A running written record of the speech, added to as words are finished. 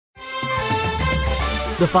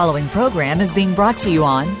The following program is being brought to you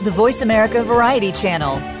on the Voice America Variety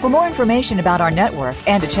Channel. For more information about our network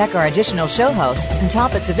and to check our additional show hosts and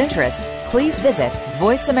topics of interest, please visit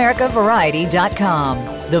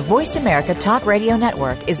voiceamericavariety.com. The Voice America Talk Radio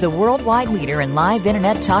Network is the worldwide leader in live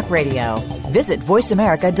Internet talk radio. Visit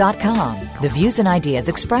voiceamerica.com. The views and ideas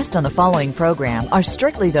expressed on the following program are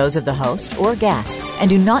strictly those of the host or guests and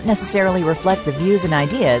do not necessarily reflect the views and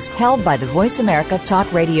ideas held by the Voice America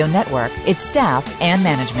Talk Radio Network, its staff, and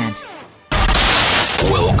management.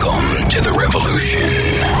 Welcome to the revolution.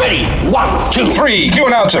 Ready? 1, 2, 3. Cue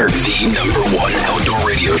announcer. The #1 outdoor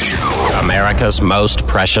radio show. America's most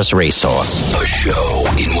precious resource. A show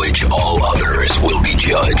in which all others will be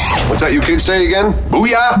judged. What's that you kids say again?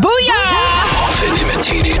 Booyah! Booyah! Often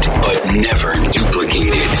imitated, but never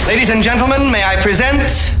duplicated. Ladies and gentlemen, may I present,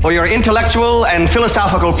 for your intellectual and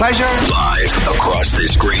philosophical pleasure, Live across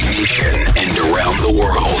this great nation and around the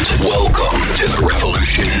world. Welcome to the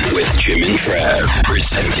revolution with Jim and Trav.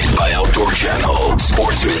 Presented by Outdoor Channel,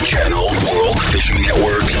 Sportsman Channel, World Fishing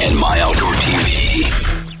Network, and My Outdoor TV.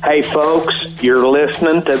 Hey folks, you're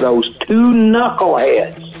listening to those two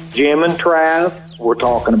knuckleheads, Jim and Trav. We're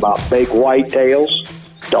talking about big whitetails.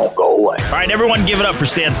 Don't go away. All right, everyone give it up for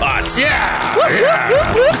Stan Potts. Yeah!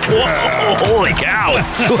 Whoa, holy cow.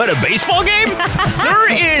 Who had a baseball game?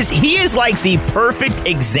 He is like the perfect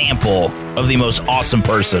example of the most awesome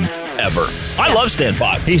person ever. I love Stan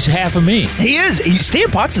Potts. He's half of me. He is. Stan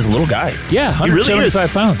Potts is a little guy. Yeah,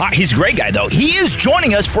 175 pounds. He's a great guy, though. He is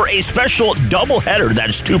joining us for a special doubleheader. That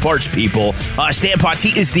is 2 parts, people. Stan Potts,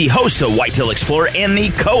 he is the host of Whitetail Explorer and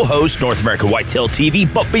the co-host North American Whitetail TV.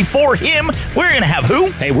 But before him, we're going to have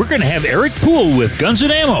who? Hey, we're going to have Eric Poole with Guns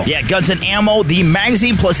and Ammo. Yeah, Guns and Ammo, the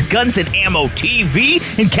magazine, plus Guns and Ammo TV.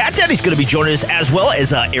 And Cat Daddy's going to be joining us, as well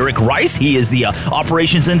as Eric Rice. He is the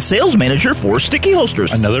operations and sales manager for Sticky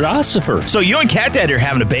Holsters. Another ossifer. So you and Cat Daddy are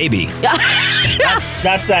having a baby.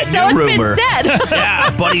 That's that so new rumor. Been said.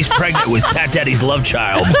 Yeah, Buddy's pregnant with Cat Daddy's love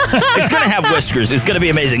child. It's going to have whiskers. It's going to be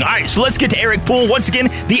amazing. All right, so let's get to Eric Poole. Once again,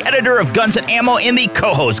 the editor of Guns and Ammo and the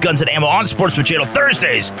co-host Guns and Ammo on Sportsman Channel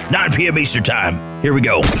Thursdays, 9 p.m. Eastern Time. Here we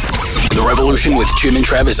go. The revolution with Jim and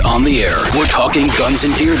Trav is on the air. We're talking guns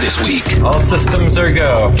and deer this week. All systems are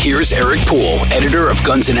go. Here's Eric Poole, editor of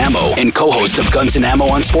Guns and Ammo and co-host of Guns and Ammo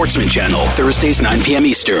on Sportsman Channel, Thursdays, 9 p.m.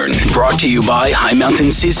 Eastern. Brought to you by High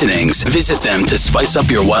Mountain Seasonings. Visit them to spice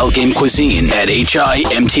up your wild game cuisine at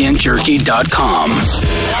HIMTNJerky.com.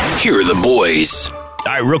 Here are the boys. All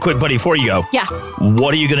right, real quick, buddy, before you go. Yeah.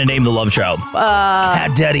 What are you going to name the love child?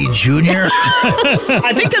 Cat Daddy Jr.?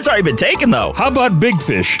 I think that's already been taken, though. How about Big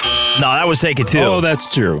Fish? No, that was taken, too. Oh,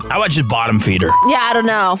 that's true. How about just Bottom Feeder? Yeah, I don't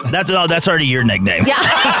know. That's already your nickname. Yeah.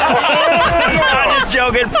 I'm just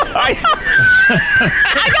joking. I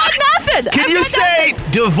got nothing. Can you say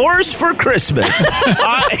divorce for Christmas?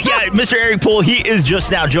 Yeah, Mr. Eric Poole, he is just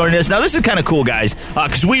now joining us. Now, this is kind of cool, guys,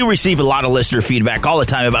 because we receive a lot of listener feedback all the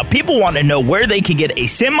time about people wanting to know where they can get a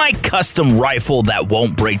semi-custom rifle that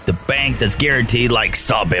won't break the bank, that's guaranteed like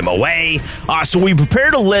sub-MOA. So we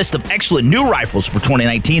prepared a list of excellent new rifles for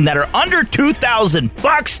 2019 that are under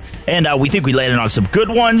 $2,000, and we think we landed on some good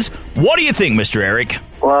ones. What do you think, Mr. Eric?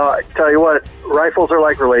 Well, I tell you what, rifles are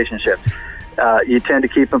like relationships. You tend to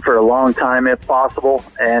keep them for a long time if possible,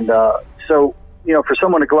 and so, you know, for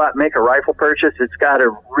someone to go out and make a rifle purchase, it's got to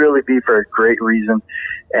really be for a great reason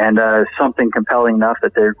and something compelling enough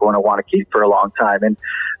that they're going to want to keep for a long time. And,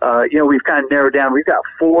 you know, we've kind of narrowed down. We've got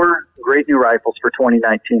 4 great new rifles for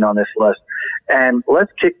 2019 on this list. And let's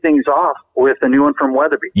kick things off with a new one from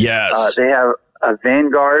Weatherby. Yes. They have a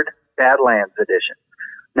Vanguard Badlands edition.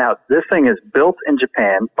 Now, this thing is built in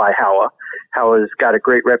Japan by Howa. Howa's got a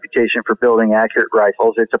great reputation for building accurate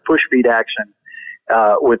rifles. It's a push-feed action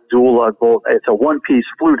with dual lug bolt. It's a one-piece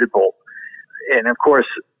fluted bolt. And, of course,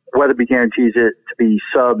 Weatherby guarantees it to be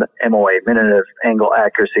sub-MOA, minute of angle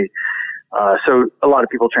accuracy. So a lot of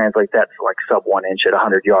people translate that to like sub-1 inch at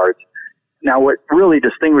 100 yards. Now, what really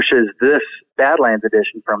distinguishes this Badlands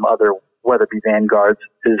edition from other Weatherby Vanguards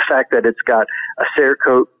is the fact that it's got a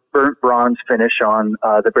Cerakote burnt bronze finish on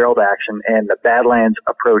the barreled action and the Badlands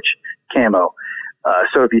Approach camo.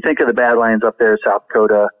 So if you think of the Badlands up there, South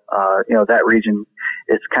Dakota, you know, that region,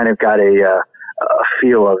 it's kind of got a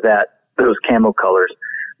feel of those camo colors,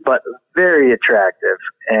 but very attractive.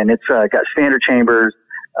 And it's got standard chambers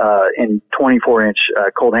in 24-inch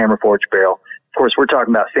cold hammer forged barrel. Of course, we're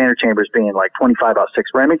talking about standard chambers being like 25-06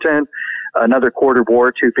 Remington, another quarter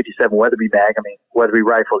bore 257 Weatherby mag. I mean, Weatherby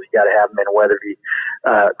rifles, you got to have them in Weatherby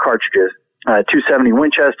cartridges. 270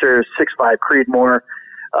 Winchester, 6.5 Creedmoor,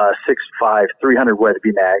 6.5 300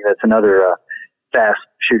 Weatherby mag. That's another fast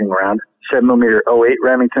shooting round, 7mm 08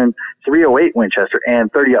 Remington, 308 Winchester,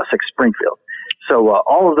 and 30-06 Springfield. So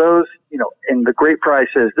all of those, and the great price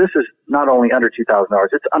is this is not only under $2,000,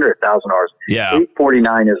 it's under $1,000. Yeah.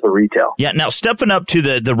 $849 is the retail. Yeah. Now, stepping up to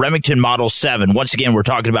the Remington Model 7, once again, we're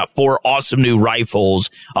talking about 4 awesome new rifles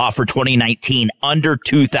for 2019, under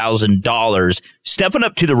 $2,000. Stepping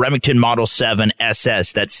up to the Remington Model 7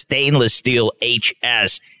 SS, that stainless steel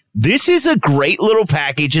HS. This is a great little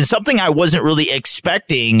package and something I wasn't really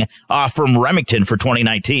expecting from Remington for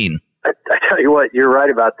 2019. I tell you what, you're right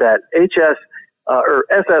about that. HS or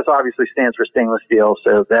SS obviously stands for stainless steel,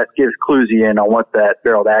 so that clues you in on what that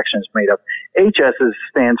barreled action is made of. HS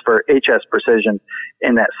stands for HS Precision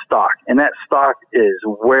in that stock, and that stock is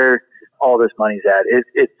where all this money's at.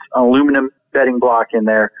 It's an aluminum bedding block in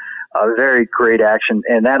there, very great action,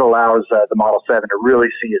 and that allows the Model 7 to really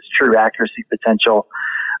see its true accuracy potential.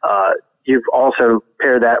 You've also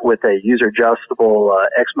paired that with a user-adjustable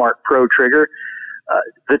X-Mark Pro trigger.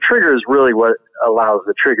 The trigger is really what allows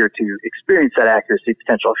the trigger to experience that accuracy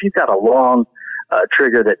potential. If you've got a long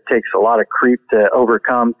trigger that takes a lot of creep to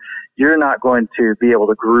overcome, you're not going to be able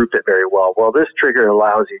to group it very well. Well, this trigger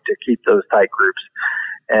allows you to keep those tight groups.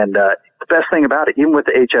 And the best thing about it, even with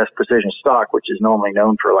the HS Precision stock, which is normally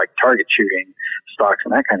known for like target shooting stocks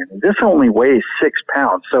and that kind of thing, this only weighs 6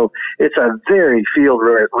 pounds. So it's a very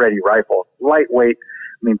field-ready rifle, lightweight.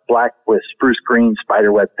 I mean, black with spruce green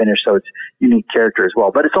spiderweb finish, so it's unique character as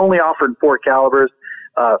well. But it's only offered 4 calibers,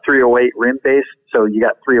 308 rim base. So you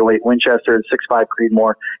got 308 Winchester, 6.5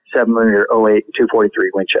 Creedmoor, 7mm 08,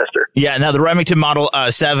 243 Winchester. Yeah, now the Remington Model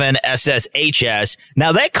 7 SSHS.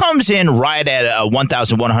 Now that comes in right at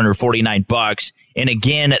 $1,149. And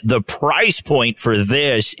again, the price point for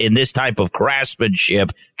this in this type of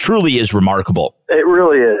craftsmanship truly is remarkable. It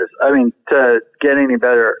really is. I mean, to get any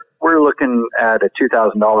better, we're looking at a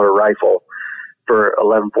 $2,000 rifle for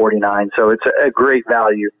 $1,149. So it's a great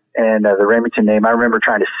value. And the Remington name, I remember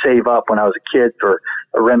trying to save up when I was a kid for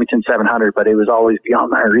a Remington 700, but it was always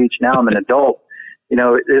beyond my reach. Now I'm an adult.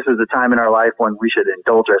 This is the time in our life when we should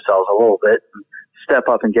indulge ourselves a little bit and step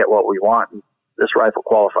up and get what we want. And this rifle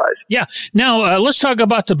qualifies. Yeah. Now, let's talk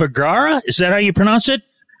about the Bergara. Is that how you pronounce it?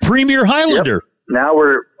 Premier Highlander. Yep. Now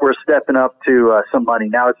we're stepping up to some money.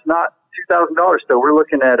 Now it's not $2,000 still. We're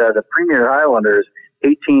looking at the Premier Highlander is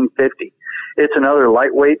 $1,850. It's another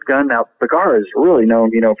lightweight gun. Now, Bergara is really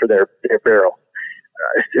known, for their barrel.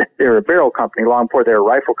 They're a barrel company. Long before they're a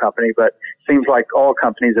rifle company, but seems like all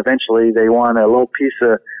companies eventually they want a little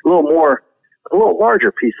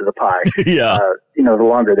larger piece of the pie. Yeah. The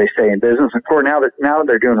longer they stay in business. And for now that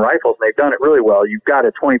they're doing rifles, they've done it really well. You've got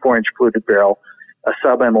a 24-inch fluted barrel, a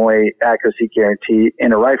sub-MOA accuracy guarantee,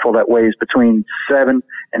 and a rifle that weighs between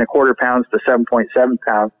 7.25 pounds to 7.7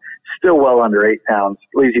 pounds. Still well under 8 pounds.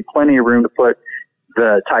 Leaves you plenty of room to put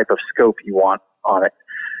the type of scope you want on it.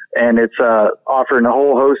 And it's offering a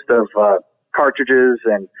whole host of cartridges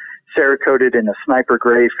and Cerakoted in a sniper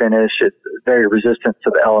gray finish. It's very resistant to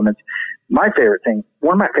the elements. My favorite thing,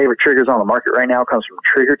 one of my favorite triggers on the market right now comes from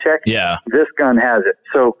Trigger Tech. Yeah. This gun has it.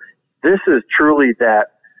 So this is truly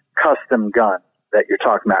that custom gun that you're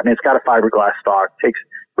talking about. And it's got a fiberglass stock, takes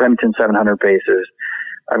Remington 700 bases.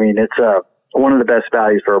 I mean, it's one of the best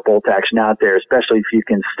values for a bolt action out there, especially if you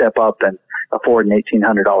can step up and afford an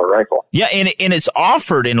 $1,800 rifle. Yeah, and it's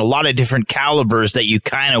offered in a lot of different calibers that you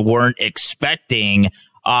kind of weren't expecting,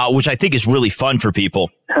 which I think is really fun for people.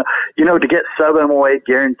 To get sub-MOA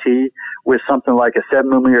guarantee with something like a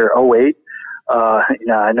 7mm 08,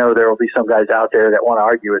 I know there will be some guys out there that want to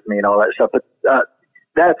argue with me and all that stuff, but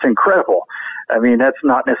that's incredible. I mean, that's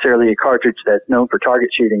not necessarily a cartridge that's known for target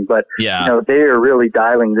shooting, but yeah. They are really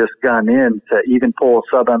dialing this gun in to even pull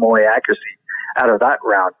sub-MOA accuracy out of that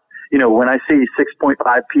round. When I see 6.5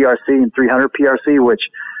 PRC and 300 PRC, which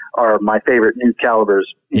are my favorite new calibers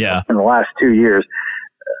in the last 2 years,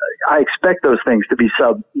 I expect those things to be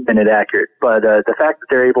sub-minute accurate. But the fact that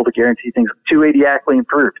they're able to guarantee things 280 ACLE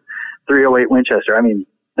improved, 308 Winchester, I mean,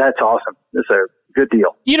 that's awesome. It's a good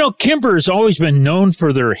deal. Kimber's always been known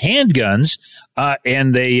for their handguns,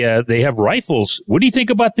 and they have rifles. What do you think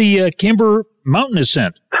about the Kimber Mountain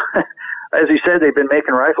Ascent? As you said, they've been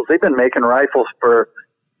making rifles. They've been making rifles for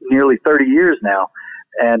nearly 30 years now.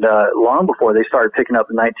 And long before they started picking up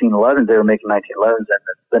the 1911s, they were making 1911s in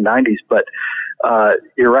the 90s. But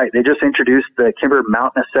you're right. They just introduced the Kimber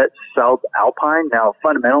Mountain Ascent Sub-Alpine. Now,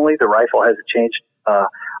 fundamentally, the rifle hasn't changed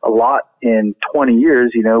a lot in 20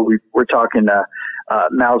 years. We're talking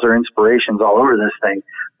Mauser inspirations all over this thing.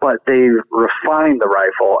 But they've refined the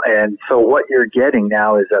rifle. And so what you're getting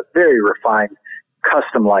now is a very refined,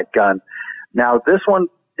 custom-like gun. Now, this one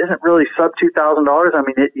isn't really sub $2,000. I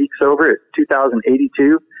mean, it ekes over at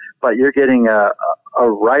 $2,082, but you're getting a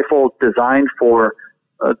rifle designed for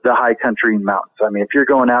the high country mountains. I mean, if you're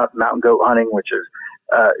going out mountain goat hunting, which is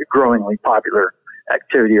growingly popular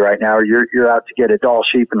activity right now, or you're out to get a Dall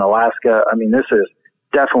sheep in Alaska, I mean, this is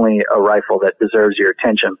definitely a rifle that deserves your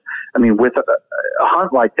attention. I mean, with a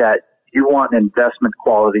hunt like that, you want an investment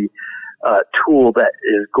quality tool that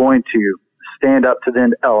is going to stand up to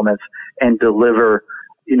the elements and deliver,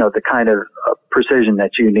 the kind of precision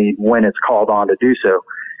that you need when it's called on to do so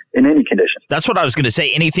in any condition. That's what I was going to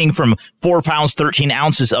say. Anything from 4 pounds, 13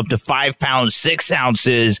 ounces up to 5 pounds, 6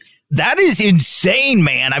 ounces. That is insane,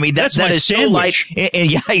 man. I mean, that is sandwich. So light. And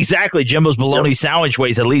yeah, exactly. Jimbo's bologna sandwich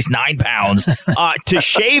weighs at least 9 pounds. To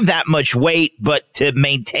shave that much weight, but to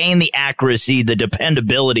maintain the accuracy, the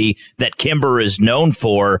dependability that Kimber is known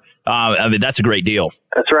for, I mean, that's a great deal.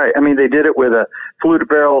 That's right. I mean, they did it with a fluted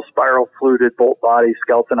barrel, spiral fluted bolt body,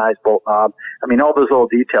 skeletonized bolt knob. I mean, all those little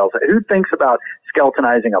details. Who thinks about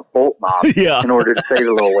skeletonizing a bolt knob in order to save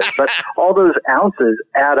a little weight? But all those ounces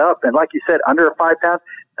add up. And like you said, under a 5 pound,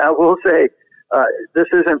 I will say this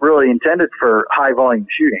isn't really intended for high volume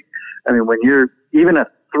shooting. I mean, when you're even a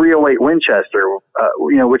 308 Winchester,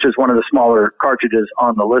 which is one of the smaller cartridges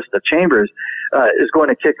on the list of chambers, is going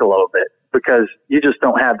to kick a little bit because you just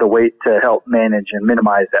don't have the weight to help manage and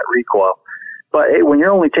minimize that recoil. But when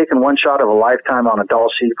you're only taking one shot of a lifetime on a Dall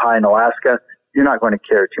sheep high in Alaska, you're not going to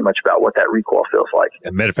care too much about what that recoil feels like.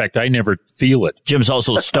 As a matter of fact, I never feel it. Jim's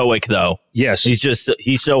also stoic, though. Yes. He's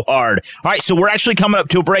so hard. All right, so we're actually coming up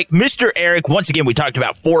to a break. Mr. Eric, once again, we talked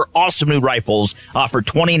about 4 awesome new rifles for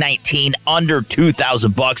 2019, under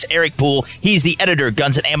 $2,000. Eric Poole, he's the editor of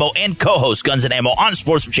Guns and Ammo and co-host Guns and Ammo on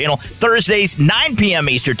Sportsman Channel, Thursdays, 9 p.m.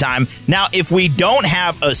 Eastern Time. Now, if we don't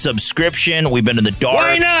have a subscription, we've been in the dark.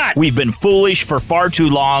 Why not? We've been foolish for far too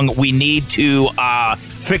long. We need to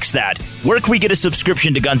fix that. Where can we get a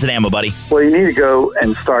subscription to Guns and Ammo, buddy? Well, you need to go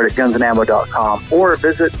and start at gunsandammo.com or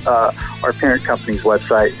visit our parent company's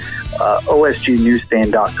website,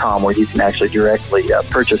 osgnewsstand.com, where you can actually directly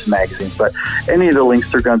purchase magazines. But any of the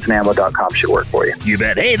links through gunsandammo.com should work for you. You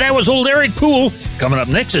bet. Hey, that was old Eric Poole. Coming up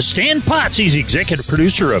next is Stan Potts. He's executive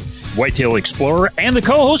producer of Whitetail Explorer and the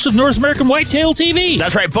co-host of North American Whitetail TV.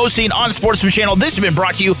 That's right, both seen on Sportsman Channel. This has been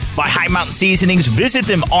brought to you by High Mountain Seasonings. Visit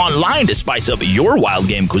them online to spice up your wild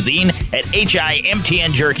game cuisine at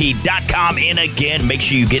HIMTNJerky.com. And again, make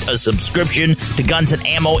sure you get a subscription to Guns and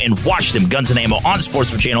Ammo and watch them, Guns and Ammo, on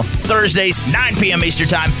Sportsman Channel, Thursdays, 9 p.m. Eastern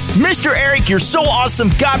Time. Mr. Eric, you're so awesome.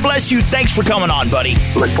 God bless you. Thanks for coming on, buddy.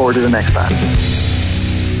 Look forward to the next time.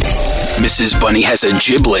 Mrs. Bunny has a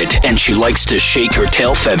giblet, and she likes to shake her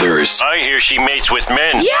tail feathers. I hear she mates with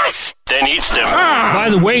men. Yes! Then eats them. By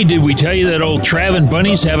the way, did we tell you that old Trav and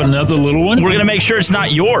Bunny's have another little one? We're going to make sure it's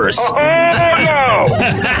not yours. Oh, no! No,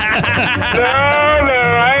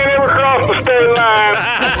 I ain't ever crossed the state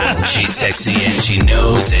line. She's sexy and she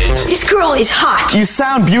knows it. This girl is hot. You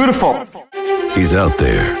sound beautiful. He's out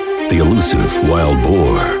there, the elusive wild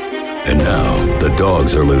boar. And now the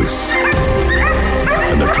dogs are loose.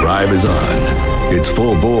 And the drive is on. It's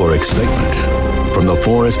full bore excitement. From the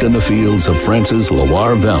forest and the fields of France's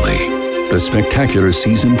Loire Valley, the spectacular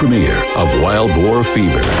season premiere of Wild Boar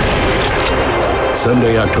Fever.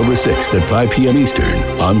 Sunday, October 6th at 5 p.m. Eastern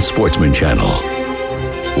on Sportsman Channel.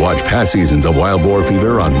 Watch past seasons of Wild Boar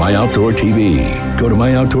Fever on My Outdoor TV. Go to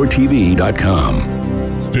myoutdoortv.com.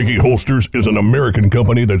 Sticky Holsters is an American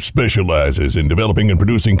company that specializes in developing and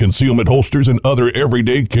producing concealment holsters and other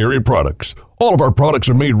everyday carry products. All of our products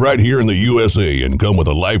are made right here in the USA and come with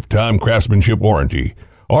a lifetime craftsmanship warranty.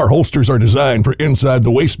 Our holsters are designed for inside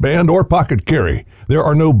the waistband or pocket carry. There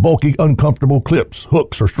are no bulky, uncomfortable clips,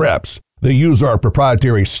 hooks, or straps. They use our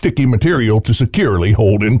proprietary sticky material to securely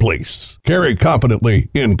hold in place. Carry confidently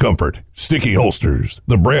in comfort. Sticky Holsters,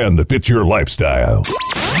 the brand that fits your lifestyle.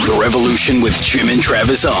 The Revolution with Jim and Trav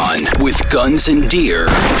is on with Guns and Deer.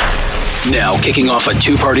 Now kicking off a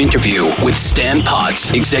 2-part interview with Stan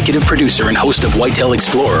Potts, executive producer and host of Whitetail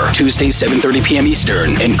Explorer, Tuesdays 7:30 p.m.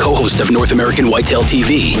 Eastern, and co-host of North American Whitetail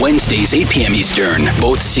TV, Wednesdays 8 p.m. Eastern,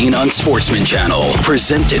 both seen on Sportsman Channel,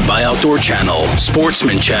 presented by Outdoor Channel,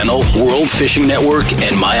 Sportsman Channel, World Fishing Network,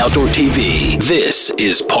 and My Outdoor TV. This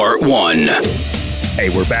is part 1. Hey,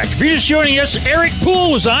 we're back. If you're just joining us, Eric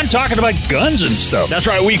Poole was on talking about guns and stuff. That's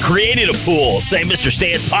right. We created a pool. Say, Mr.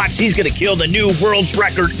 Stan Potts, he's going to kill the new world's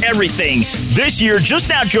record everything this year. Just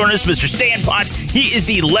now joining us, Mr. Stan Potts. He is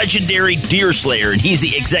the legendary deer slayer, and he's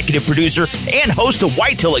the executive producer and host of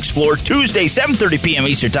Whitetail Explorer, Tuesday, 7:30 p.m.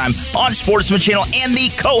 Eastern Time on Sportsman Channel, and the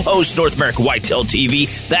co-host North America Whitetail TV.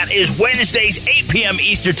 That is Wednesdays, 8 p.m.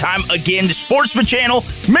 Eastern Time. Again, the Sportsman Channel.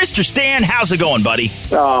 Mr. Stan, how's it going, buddy?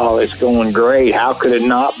 Oh, it's going great. How could it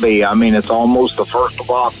not be? I mean, it's almost the 1st of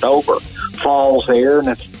October. Fall's here, and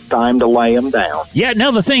it's time to lay them down. Yeah,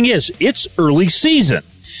 now the thing is, it's early season.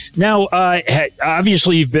 Now,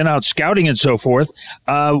 obviously, you've been out scouting and so forth.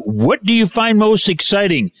 What do you find most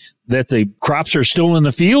exciting? That the crops are still in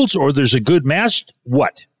the fields, or there's a good mast?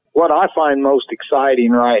 What I find most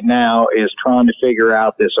exciting right now is trying to figure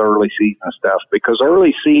out this early season stuff, because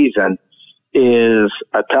early season is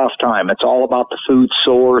a tough time. It's all about the food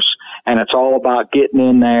source, and it's all about getting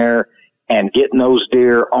in there and getting those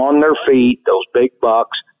deer on their feet, those big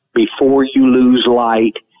bucks, before you lose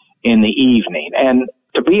light in the evening. And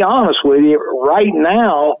to be honest with you, right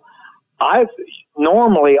now, I've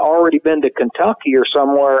normally already been to Kentucky or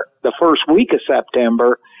somewhere the first week of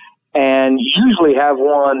September and usually have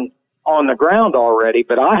one on the ground already,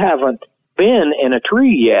 but I haven't been in a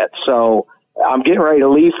tree yet. So I'm getting ready to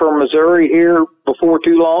leave for Missouri here before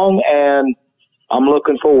too long, and I'm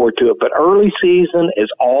looking forward to it. But early season is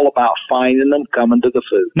all about finding them coming to the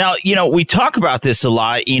food. Now, we talk about this a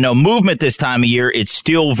lot. Movement this time of year, it's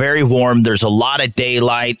still very warm. There's a lot of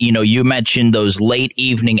daylight. You mentioned those late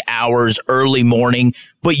evening hours, early morning.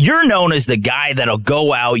 But you're known as the guy that'll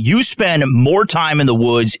go out. You spend more time in the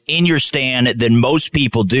woods in your stand than most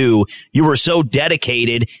people do. You were so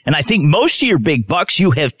dedicated. And I think most of your big bucks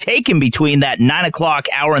you have taken between that 9 o'clock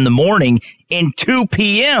hour in the morning and 2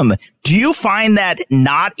 p.m. Do you find that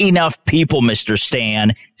not enough people, Mr.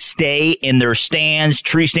 Stan, stay in their stands,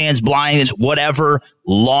 tree stands, blinds, whatever,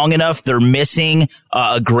 long enough? They're missing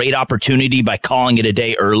a great opportunity by calling it a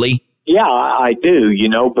day early? Yeah, I do,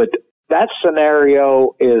 but that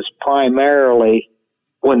scenario is primarily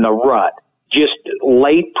when the rut, just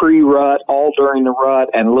late pre-rut, all during the rut,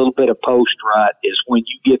 and a little bit of post-rut is when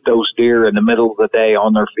you get those deer in the middle of the day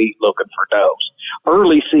on their feet looking for does.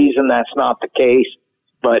 Early season, that's not the case,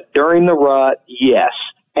 but during the rut, yes.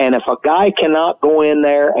 And if a guy cannot go in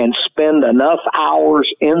there and spend enough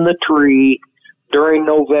hours in the tree during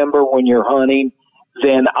November when you're hunting,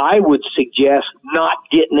 then I would suggest not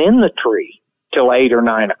getting in the tree till 8 or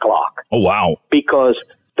 9 o'clock. Oh, wow. Because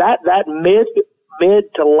that mid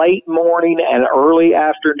to late morning and early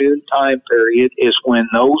afternoon time period is when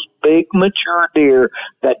those big mature deer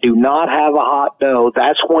that do not have a hot doe,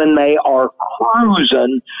 that's when they are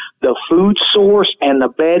cruising the food source and the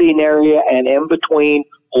bedding area and in between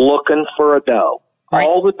looking for a doe. Right.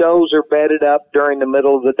 All the does are bedded up during the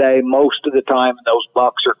middle of the day most of the time. Those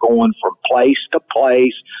bucks are going from place to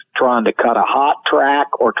place, trying to cut a hot track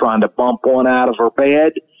or trying to bump one out of her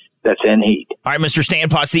bed that's in heat. All right, Mr. Stan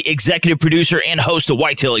Potts, the executive producer and host of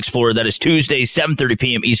Whitetail Explorer. That is Tuesdays, 7:30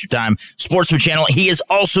 p.m. Eastern Time, Sportsman Channel. He is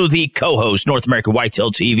also the co-host, North America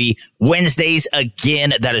Whitetail TV. Wednesdays,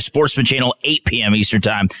 again, that is Sportsman Channel, 8 p.m. Eastern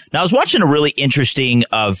Time. Now, I was watching a really interesting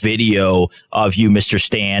video of you, Mr.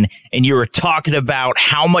 Stan, and you were talking about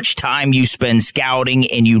how much time you spend scouting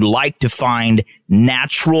and you like to find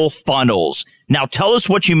natural funnels. Now, tell us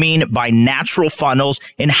what you mean by natural funnels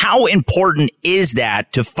and how important is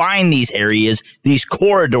that to find these areas, these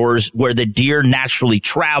corridors where the deer naturally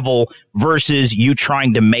travel versus you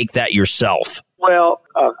trying to make that yourself? Well,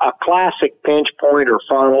 a classic pinch point or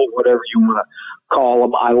funnel, whatever you want to call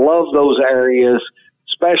them. I love those areas,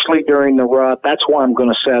 especially during the rut. That's why I'm going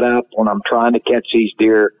to set up when I'm trying to catch these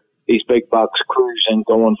deer, these big bucks cruising,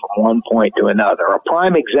 going from one point to another. A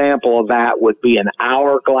prime example of that would be an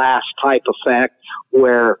hourglass type effect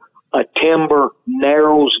where a timber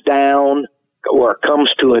narrows down or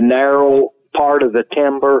comes to a narrow part of the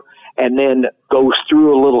timber and then goes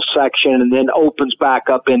through a little section and then opens back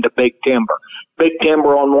up into big timber. Big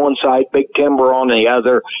timber on one side, big timber on the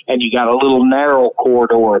other, and you got a little narrow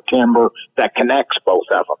corridor of timber that connects both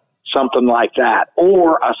of them. Something like that.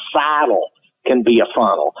 Or a saddle can be a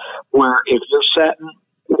funnel, where if you're setting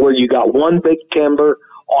where you got one big timber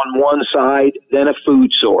on one side, then a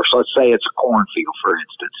food source. Let's say it's a cornfield, for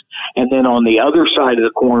instance. And then on the other side of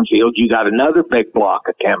the cornfield, you got another big block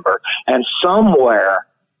of timber. And somewhere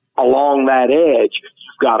along that edge,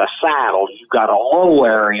 you've got a saddle. You've got a low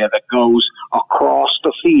area that goes across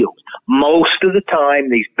the field. Most of the time,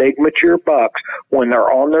 these big mature bucks, when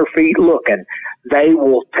they're on their feet looking, they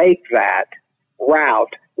will take that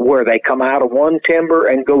route where they come out of one timber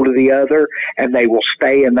and go to the other, and they will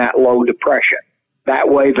stay in that low depression. That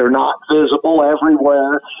way they're not visible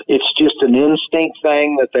everywhere. It's just an instinct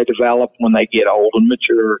thing that they develop when they get old and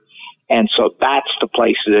mature. And so that's the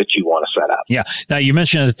place that you want to set up. Yeah. Now, you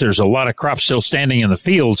mentioned that there's a lot of crops still standing in the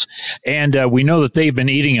fields, and we know that they've been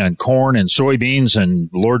eating on corn and soybeans and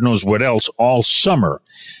Lord knows what else all summer.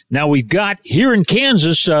 Now, we've got here in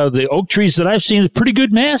Kansas, the oak trees that I've seen, a pretty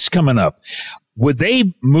good mass coming up. Would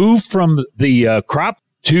they move from the crop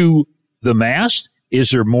to the mast? Is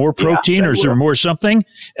there more protein, or is there more something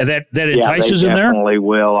that entices in there? Yeah, they definitely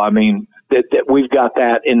will. I mean, we've got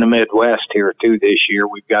that in the Midwest here, too, this year.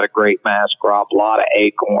 We've got a great mass crop, a lot of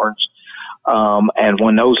acorns. And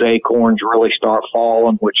when those acorns really start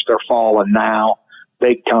falling, which they're falling now,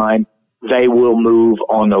 big time, they will move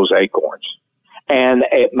on those acorns. And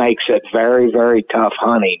it makes it very, very tough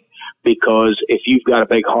hunting, because if you've got a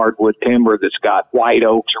big hardwood timber that's got white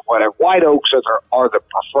oaks or whatever, white oaks are the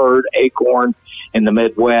preferred acorn in the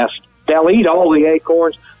Midwest. They'll eat all the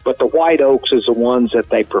acorns, but the white oaks is the ones that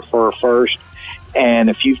they prefer first. And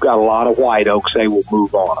if you've got a lot of white oaks, they will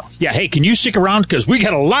move on them. Yeah, hey, can you stick around? Because we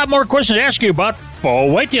got a lot more questions to ask you about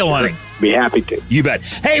fall whitetail hunting. Be happy to. You bet.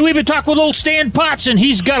 Hey, we've been talking with old Stan Potts, and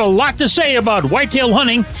he's got a lot to say about whitetail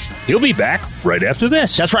hunting. He'll be back right after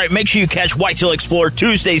this. That's right. Make sure you catch Whitetail Explorer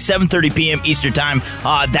Tuesday, 7:30 p.m. Eastern Time.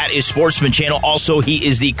 That is Sportsman Channel. Also, he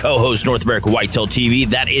is the co-host North America Whitetail TV.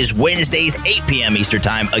 That is Wednesdays, 8 p.m. Eastern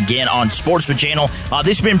Time, again on Sportsman Channel.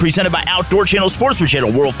 This has been presented by Outdoor Channel, Sportsman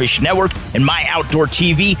Channel, World Fishing Network, and My Outdoor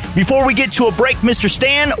TV. Before we get to a break, Mr.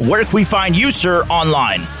 Stan, where can we find you, sir,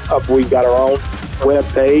 online? We've got our own web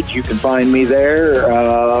page. You can find me there.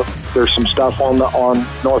 There's some stuff on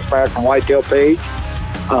North American Whitetail page.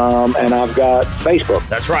 And I've got Facebook.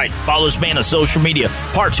 That's right. Follow this man on social media.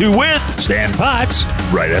 Part 2 with Stan Potts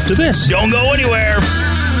right after this. Don't go anywhere.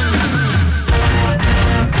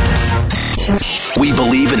 We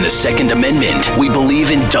believe in the Second Amendment. We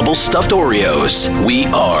believe in double-stuffed Oreos. We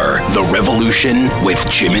are The Revolution with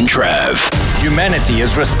Jim and Trav. Humanity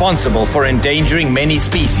is responsible for endangering many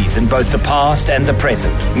species in both the past and the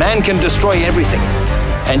present. Man can destroy everything,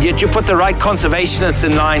 and yet you put the right conservationists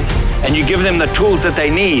in line and you give them the tools that they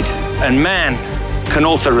need, and man can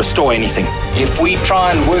also restore anything. If we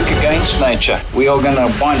try and work against nature, we are going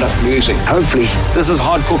to wind up losing. Hopefully, this is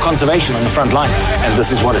hardcore conservation on the front line, and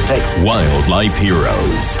this is what it takes. Wildlife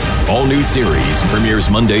Heroes. All new series premieres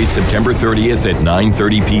Monday, September 30th at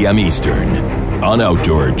 9:30 p.m. Eastern on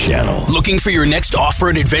Outdoor Channel. Looking for your next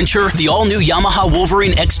off-road adventure? The all-new Yamaha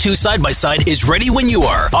Wolverine X2 side-by-side is ready when you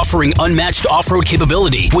are, offering unmatched off-road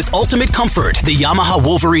capability with ultimate comfort. The Yamaha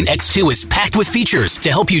Wolverine X2 is packed with features to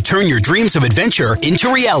help you turn your dreams of adventure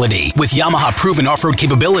into reality. With Yamaha proven off-road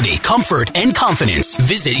capability, comfort, and confidence,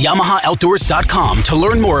 visit YamahaOutdoors.com to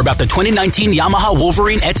learn more about the 2019 Yamaha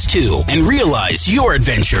Wolverine X2 and realize your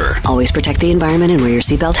adventure. Always protect the environment and wear your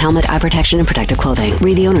seatbelt, helmet, eye protection, and protective clothing.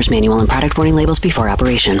 Read the owner's manual and product warning labels before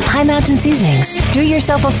operation. High Mountain Seasonings. Do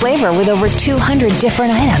yourself a flavor with over 200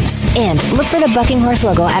 different items. And look for the Bucking Horse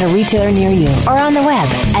logo at a retailer near you or on the web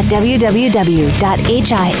at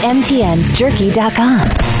www.himtnjerky.com.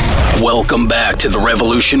 Welcome back to The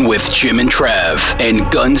Revolution with Jim and Trav and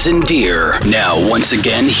Guns and Deer. Now, once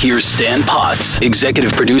again, here's Stan Potts,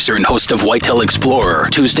 executive producer and host of Whitetail Explorer,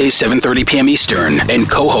 Tuesdays, 7:30 p.m. Eastern, and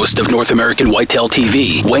co-host of North American Whitetail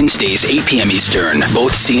TV, Wednesdays, 8 p.m. Eastern,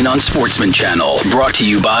 both seen on Sportsman Channel. Brought to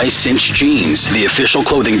you by Cinch Jeans, the official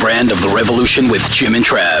clothing brand of The Revolution with Jim and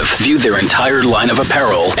Trav. View their entire line of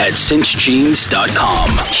apparel at cinchjeans.com.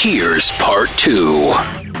 Here's part 2.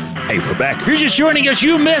 Hey, we're back. If you're just joining us,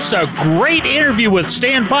 you missed a great interview with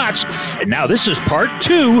Stan Potts. And now this is part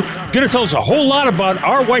 2. Going to tell us a whole lot about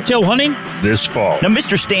our whitetail hunting this fall. Now,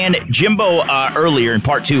 Mr. Stan, Jimbo earlier in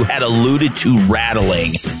part 2 had alluded to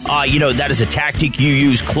rattling. That is a tactic you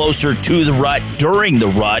use closer to the rut during the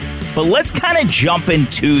rut. But let's kind of jump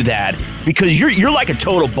into that because you're like a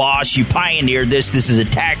total boss. You pioneered this. This is a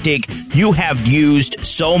tactic you have used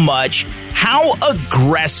so much. How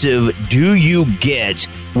aggressive do you get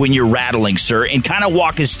when you're rattling, sir? And kind of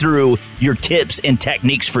walk us through your tips and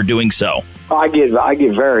techniques for doing so. I get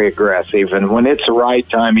very aggressive, and when it's the right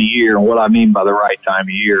time of year, and what I mean by the right time of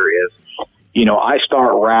year is, I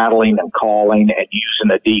start rattling and calling and using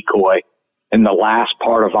a decoy in the last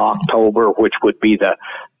part of October, which would be the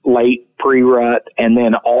late pre-rut, and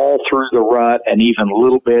then all through the rut and even a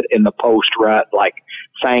little bit in the post-rut, like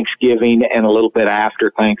Thanksgiving and a little bit after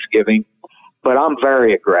Thanksgiving. But I'm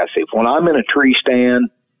very aggressive. When I'm in a tree stand,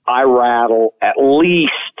 I rattle at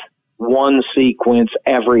least one sequence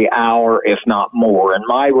every hour, if not more. And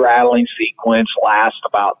my rattling sequence lasts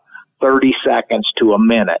about 30 seconds to a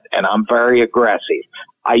minute, and I'm very aggressive.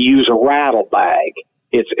 I use a rattle bag.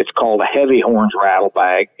 It's called a heavy horns rattle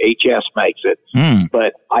bag. HS makes it.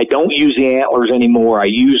 But I don't use the antlers anymore. I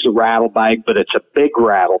use the rattle bag, but it's a big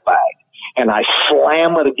rattle bag. And I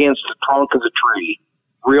slam it against the trunk of the tree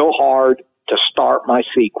real hard to start my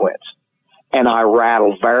sequence. And I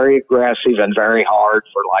rattle very aggressive and very hard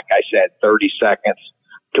for, like I said, 30 seconds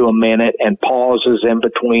to a minute, and pauses in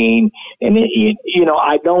between. And,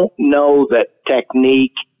 I don't know that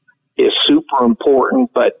technique is super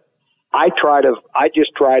important, but I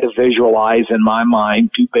just try to visualize in my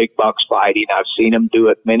mind two big bucks fighting. I've seen them do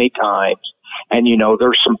it many times. And,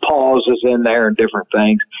 there's some pauses in there and different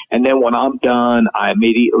things. And then when I'm done, I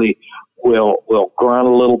immediately will grunt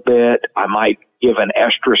a little bit. I might give an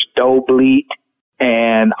estrus doe bleat,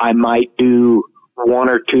 and I might do one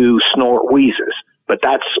or two snort wheezes. But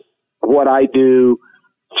that's what I do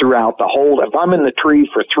throughout the whole. If I'm in the tree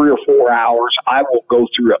for 3 or 4 hours, I will go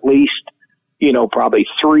through at least, probably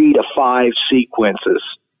 3 to 5 sequences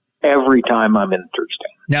every time I'm in the tree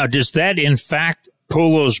stand. Now, does that in fact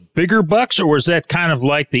pull those bigger bucks, or is that kind of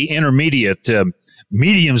like the intermediate,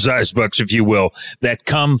 medium-sized bucks, if you will, that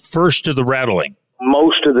come first to the rattling?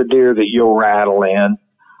 Most of the deer that you'll rattle in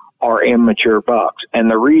are immature bucks. And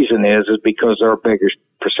the reason is because they're a bigger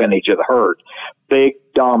percentage of the herd. Big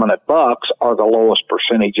dominant bucks are the lowest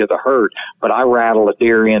percentage of the herd. But I rattled a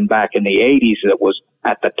deer in back in the 80s that was,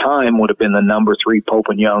 at the time, would have been the number 3 Pope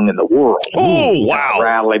and Young in the world. Oh, wow. I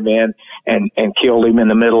rattled him in and killed him in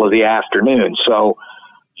the middle of the afternoon. So,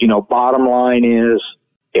 bottom line is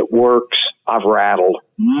it works. I've rattled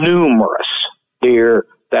numerous deer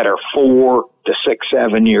that are 4 to 6,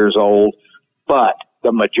 7 years old, but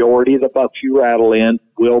the majority of the bucks you rattle in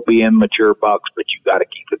will be immature bucks, but you got to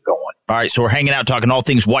keep it going. All right, so we're hanging out talking all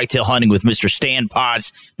things whitetail hunting with Mr. Stan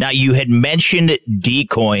Potts. Now, you had mentioned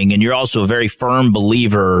decoying, and you're also a very firm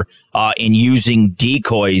believer in using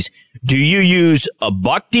decoys. Do you use a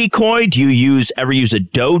buck decoy? Do you ever use a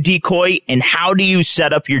doe decoy? And how do you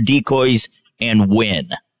set up your decoys and when?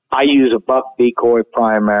 I use a buck decoy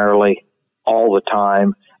primarily all the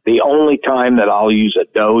time. The only time that I'll use a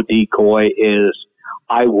doe decoy is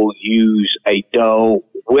I will use a doe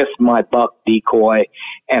with my buck decoy,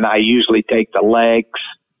 and I usually take the legs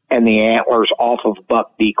and the antlers off of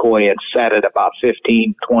buck decoy and set it about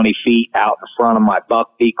 15, 20 feet out in front of my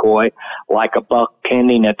buck decoy, like a buck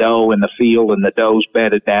tending a doe in the field, and the doe's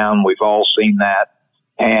bedded down. We've all seen that.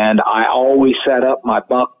 And I always set up my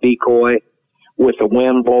buck decoy with the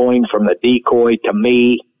wind blowing from the decoy to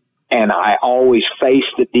me, and I always face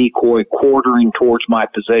the decoy quartering towards my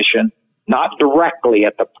position, not directly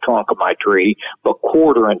at the trunk of my tree, but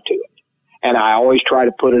quartering to it. And I always try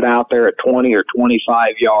to put it out there at 20 or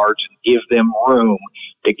 25 yards and give them room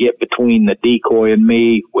to get between the decoy and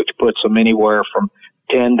me, which puts them anywhere from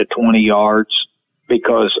 10 to 20 yards,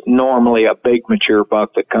 because normally a big mature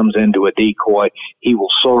buck that comes into a decoy, he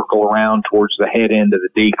will circle around towards the head end of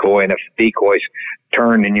the decoy, and if the decoy's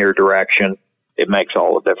turned in your direction, it makes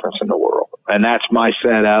all the difference in the world. And that's my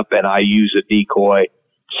setup, and I use a decoy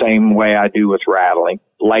same way I do with rattling.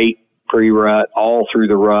 Late, pre-rut, all through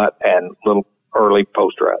the rut, and little early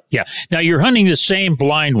post-rut. Yeah. Now, you're hunting the same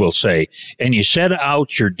blind, we'll say, and you set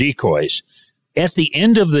out your decoys. At the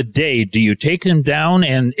end of the day, do you take them down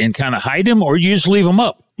and kind of hide them, or do you just leave them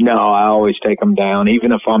up? No, I always take them down,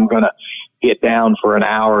 even if I'm going to get down for an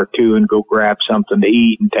hour or two and go grab something to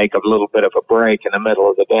eat and take a little bit of a break in the middle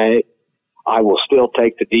of the day. I will still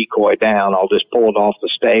take the decoy down. I'll just pull it off the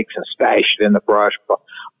stakes and stash it in the brush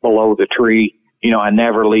below the tree. I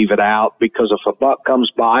never leave it out, because if a buck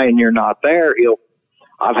comes by and you're not there,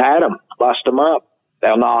 I've had them, bust them up.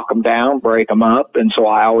 They'll knock them down, break them up. And so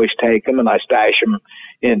I always take them and I stash them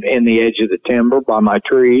in the edge of the timber by my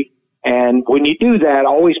tree. And when you do that,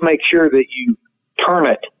 always make sure that you turn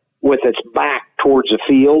it with its back towards the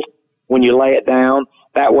field when you lay it down.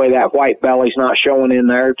 That way that white belly's not showing in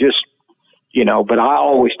there. But I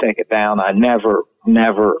always take it down. I never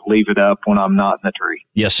leave it up when I'm not in the tree.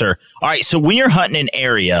 Yes, sir. All right. So when you're hunting an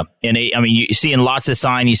area, you're seeing lots of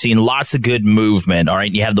sign, you're seeing lots of good movement. All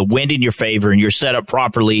right. You have the wind in your favor and you're set up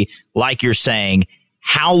properly, like you're saying.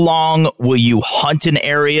 How long will you hunt an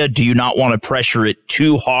area? Do you not want to pressure it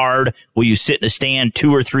too hard? Will you sit in a stand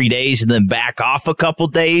 2 or 3 days and then back off a couple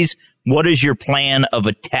days? What is your plan of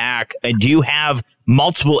attack? And do you have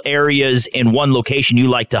multiple areas in one location you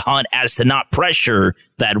like to hunt as to not pressure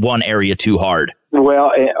that one area too hard?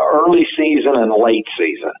 Well, early season and late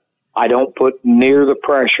season, I don't put near the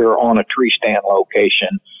pressure on a tree stand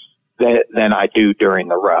location than I do during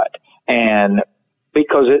the rut. And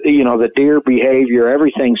because the deer behavior,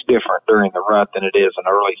 everything's different during the rut than it is in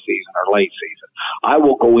early season or late season. I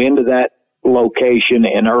will go into that location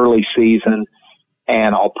in early season,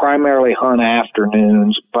 and I'll primarily hunt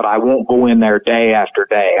afternoons, but I won't go in there day after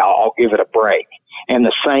day. I'll give it a break. And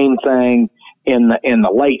the same thing in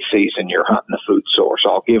the late season, you're hunting the food source.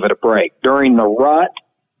 I'll give it a break. During the rut,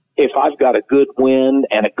 if I've got a good wind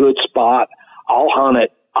and a good spot, I'll hunt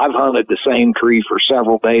it. I've hunted the same tree for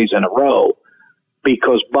several days in a row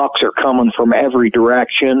because bucks are coming from every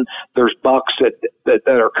direction. There's bucks that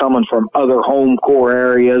are coming from other home core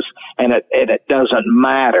areas, and it doesn't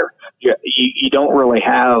matter. You don't really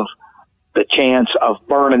have the chance of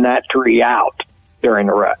burning that tree out during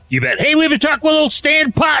the rut. You bet. Hey, we've been talking with old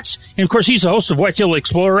Stan Potts. And, of course, he's the host of Whitetail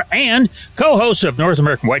Explorer and co-host of North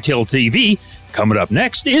American Whitetail TV. Coming up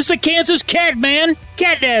next is the Kansas Cat Man,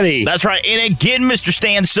 Cat Daddy. That's right. And again, Mr.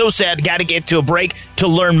 Stan, so sad, got to get to a break to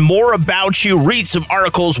learn more about you, read some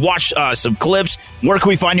articles, watch some clips. Where can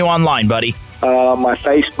we find you online, buddy? My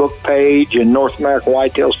Facebook page and North American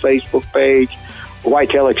Whitetail's Facebook page,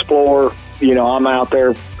 Whitetail Explorer. I'm out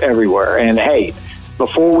there everywhere. And, hey,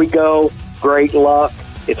 before we go, great luck.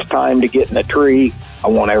 It's time to get in the tree. I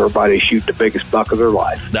want everybody to shoot the biggest buck of their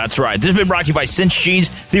life. That's right. This has been brought to you by Cinch Jeans,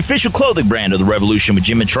 the official clothing brand of the Revolution with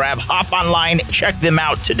Jim and Trav. Hop online, check them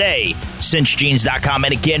out today. CinchJeans.com.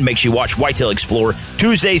 And again, make sure you watch Whitetail Explorer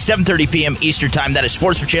Tuesdays, 7:30 p.m. Eastern Time. That is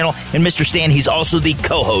Sportsman Channel. And Mr. Stan, he's also the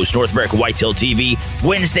co-host, North American Whitetail TV,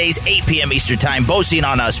 Wednesdays, 8 p.m. Eastern Time. Both seen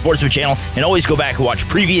on Sportsman Channel. And always go back and watch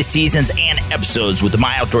previous seasons and episodes with the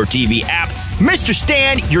My Outdoor TV app. Mr.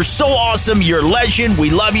 Stan, you're so awesome. You're a legend. We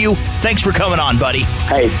love you. Thanks for coming on, buddy.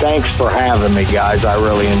 Hey, thanks for having me, guys. I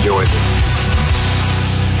really enjoyed it.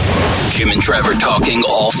 Jim and Trav are talking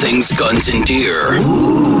all things guns and deer.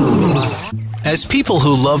 As people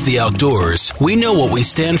who love the outdoors, we know what we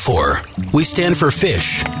stand for. We stand for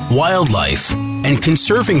fish, wildlife, and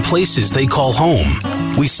conserving places they call home.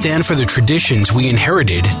 We stand for the traditions we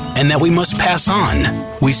inherited and that we must pass on.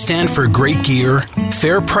 We stand for great gear,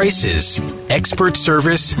 fair prices, expert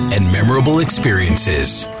service, and memorable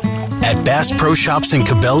experiences. At Bass Pro Shops and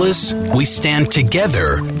Cabela's, we stand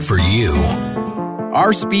together for you.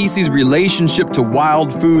 Our species' relationship to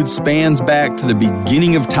wild food spans back to the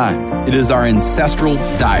beginning of time. It is our ancestral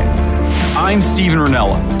diet. I'm Steven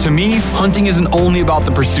Ranella. To me, hunting isn't only about the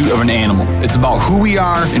pursuit of an animal. It's about who we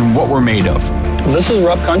are and what we're made of. This is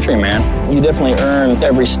rough country, man. You definitely earned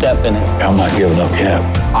every step in it. I'm not giving up yet.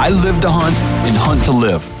 I live to hunt and hunt to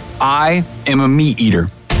live. I am a meat eater.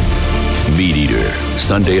 Meat Eater,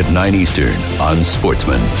 Sunday at 9 Eastern on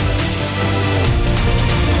Sportsman.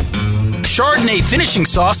 Chardonnay finishing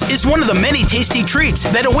sauce is one of the many tasty treats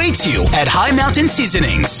that awaits you at High Mountain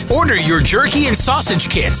Seasonings. Order your jerky and sausage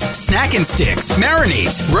kits, snack and sticks,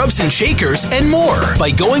 marinades, rubs and shakers, and more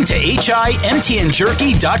by going to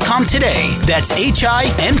HIMTNJerky.com today. That's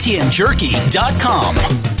HIMTNJerky.com.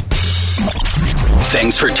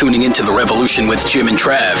 Thanks for tuning into The Revolution with Jim and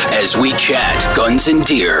Trav as we chat guns and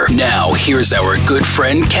deer. Now, here's our good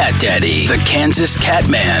friend Cat Daddy, the Kansas Cat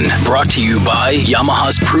Man, brought to you by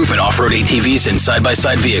Yamaha's proven off-road ATVs and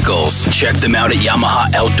side-by-side vehicles. Check them out at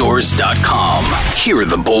YamahaOutdoors.com. Here are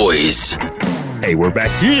the boys. Hey, we're back.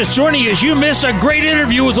 If you're just joining us, you missed a great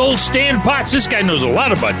interview with old Stan Potts. This guy knows a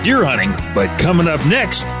lot about deer hunting. But coming up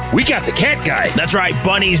next, we got the cat guy. That's right,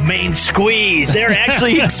 Bunny's main squeeze. They're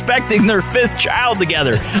actually expecting their 5th child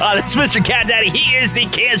together. That's Mr. Cat Daddy. He is the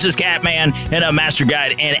Kansas Cat Man and a master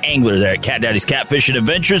guide and angler there at Cat Daddy's Catfishing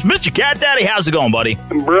Adventures. Mr. Cat Daddy, how's it going, buddy?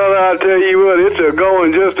 Brother, I tell you what, it's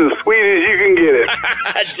going just as sweet as you can get it.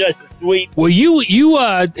 Just sweet. Well, you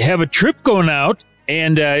have a trip going out.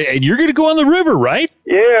 And you're going to go on the river, right?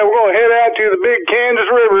 Yeah, we're going to head out to the big Kansas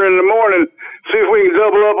River in the morning, see if we can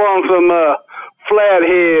double up on some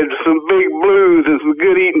flatheads, some big blues, and some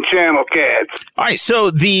good eating channel cats. All right, so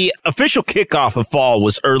the official kickoff of fall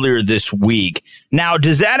was earlier this week. Now,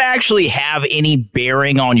 does that actually have any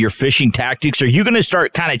bearing on your fishing tactics? Are you going to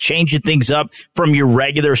start kind of changing things up from your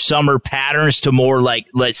regular summer patterns to more like,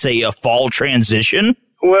 let's say, a fall transition?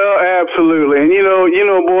 Well, absolutely. And, you know,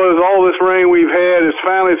 boys, all this rain we've had is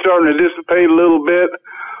finally starting to dissipate a little bit.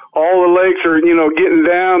 All the lakes are, getting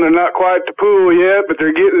down. They're not quite the pool yet, but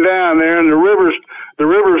they're getting down there. And the river's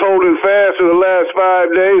holding fast for the last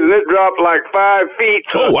 5 days, and it dropped like 5 feet.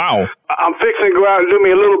 So oh, wow. I'm fixing to go out and do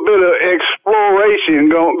me a little bit of exploration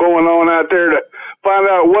going on out there to find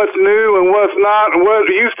out what's new and what's not, and what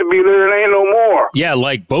used to be there and ain't no more. Yeah,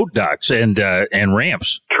 like boat docks and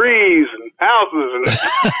ramps. Trees houses and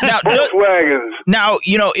Volkswagens. Now,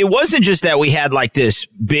 it wasn't just that we had like this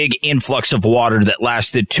big influx of water that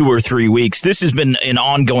lasted 2 or 3 weeks. This has been an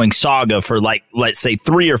ongoing saga for like, let's say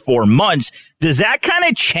 3 or 4 months. Does that kind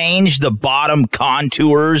of change the bottom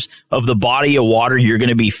contours of the body of water you're going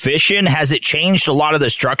to be fishing? Has it changed a lot of the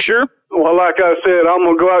structure? Well, like I said, I'm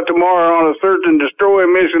going to go out tomorrow on a search and destroy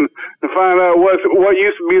mission and find out what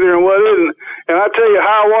used to be there and what isn't. And I tell you,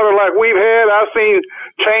 high water like we've had, I've seen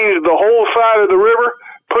change the whole side of the river,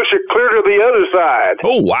 push it clear to the other side.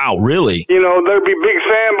 Oh, wow, really? There'd be big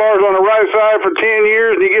sandbars on the right side for 10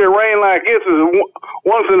 years, and you get a rain like this is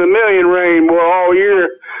once in a million rain, boy, all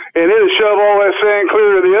year, and it'll shove all that sand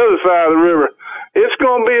clear to the other side of the river. It's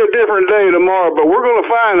going to be a different day tomorrow, but we're going to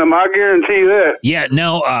find them. I guarantee that. Yeah.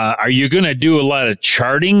 Now, are you going to do a lot of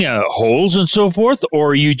charting holes and so forth,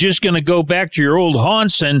 or are you just going to go back to your old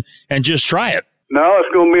haunts and just try it? No,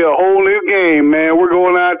 it's going to be a whole new game, man. We're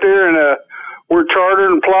going out there and we're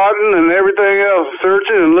charting and plotting and everything else,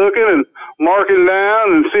 searching and looking and marking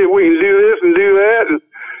down and see if we can do this and do that and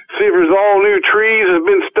see if there's all new trees that's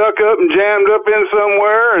been stuck up and jammed up in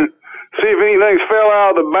somewhere and see if anything's fell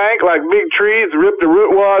out of the bank, like big trees, ripped the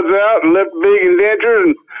root wads out and left big indentures.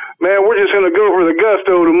 And, man, we're just going to go for the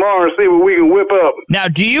gusto tomorrow and see what we can whip up. Now,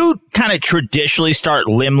 do you kind of traditionally start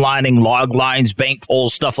limb lining, log lines, bank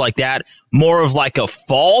poles, stuff like that, more of like a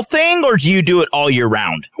fall thing, or do you do it all year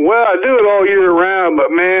round? Well, I do it all year round,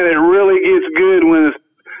 but, man, it really gets good when it's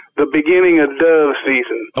the beginning of dove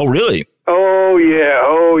season. Oh, really? Oh, yeah.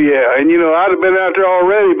 And, I'd have been out there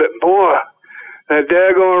already, but, boy, that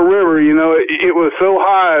daggone river, it was so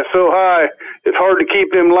high. It's hard to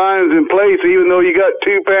keep them lines in place, even though you got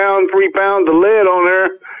 2 pounds, 3 pounds of lead on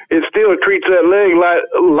there. It still treats that leg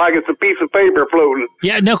like it's a piece of paper floating.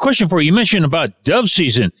 Yeah, now question for you. You mentioned about dove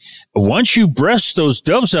season. Once you breast those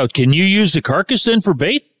doves out, can you use the carcass then for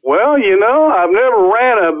bait? Well, I've never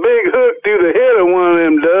ran a big hook through the head of one of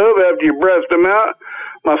them dove after you breast them out.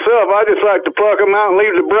 Myself, I just like to pluck them out and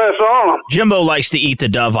leave the breast on them. Jimbo likes to eat the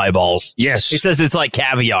dove eyeballs. Yes. He says it's like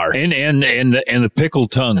caviar. And the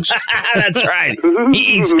pickled tongues. That's right.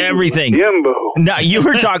 He eats everything. Jimbo. Now, you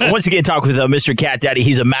were talking with Mr. Cat Daddy.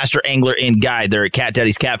 He's a master angler and guide there at Cat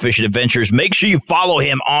Daddy's Catfishing Adventures. Make sure you follow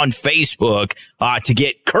him on Facebook to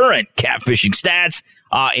get current catfishing stats.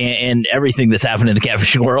 And everything that's happened in the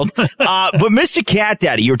catfishing world. But Mr. Cat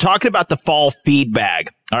Daddy, you were talking about the fall feed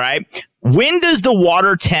bag. All right. When does the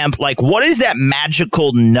water temp, what is that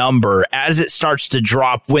magical number as it starts to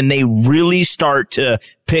drop when they really start to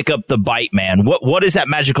pick up the bite, man? What is that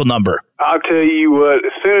magical number? I'll tell you what,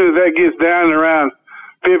 as soon as that gets down around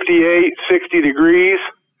 58, 60 degrees,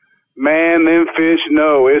 man, them fish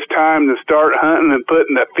know it's time to start hunting and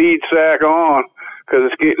putting the feed sack on.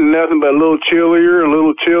 Because it's getting nothing but a little chillier and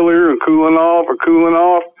cooling off.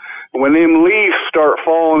 And when them leaves start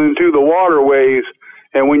falling into the waterways,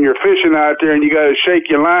 and when you're fishing out there and you got to shake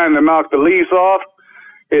your line to knock the leaves off,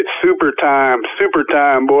 it's super time,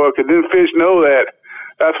 boy, because them fish know that.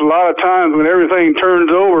 That's a lot of times when everything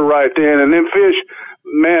turns over right then, and them fish,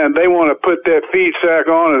 man, they want to put that feed sack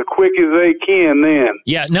on as quick as they can then.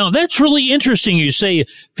 Yeah, now that's really interesting. You say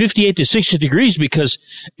 58 to 60 degrees because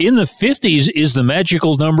in the 50s is the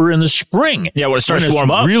magical number in the spring. Yeah, when it starts to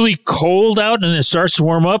warm up. It's really cold out and it starts to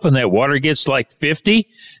warm up and that water gets like 50.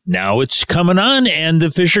 Now it's coming on and the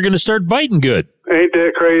fish are going to start biting good. Ain't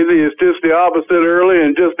that crazy? It's just the opposite early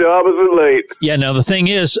and just the opposite late. Yeah, now the thing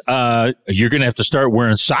is, you're going to have to start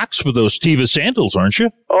wearing socks with those Teva sandals, aren't you?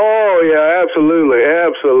 Oh, yeah, absolutely.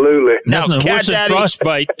 Now, Cat Daddy,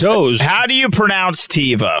 frostbite toes. How do you pronounce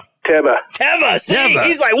Teva? Teva. See, Teva.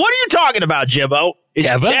 He's like, what are you talking about, Jimbo? It's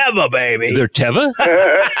Teva, baby. They're Teva?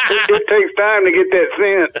 It takes time to get that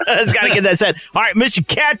scent. It's got to get that scent. All right, Mr.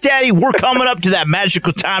 Cat Daddy, we're coming up to that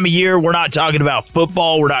magical time of year. We're not talking about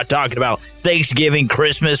football. We're not talking about Thanksgiving,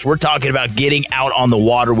 Christmas. We're talking about getting out on the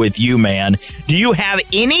water with you, man. Do you have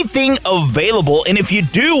anything available? And if you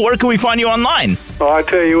do, where can we find you online? Oh, I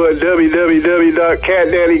tell you what,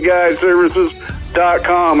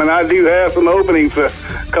 www.catdaddyguideservices.com, and I do have some openings. So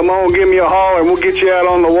come on, give me a holler, and we'll get you out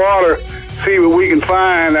on the water. See what we can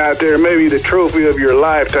find out there, maybe the trophy of your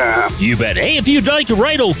lifetime. You bet. Hey, if you'd like to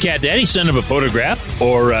write old Cat Daddy, send him a photograph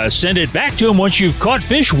or send it back to him once you've caught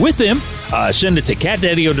fish with him. Send it to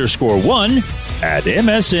catdaddy_1 at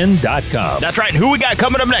msn.com. That's right. And who we got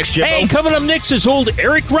coming up next, Jimbo? Hey, coming up next is old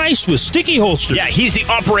Eric Rice with Sticky Holsters. Yeah, he's the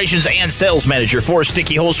operations and sales manager for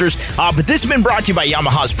Sticky Holsters. But this has been brought to you by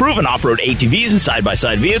Yamaha's proven off-road ATVs and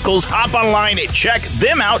side-by-side vehicles. Hop online and check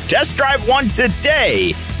them out. Test drive one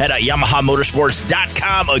today at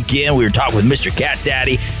YamahaMotorsports.com. Again, we were talking with Mr. Cat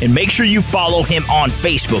Daddy, and make sure you follow him on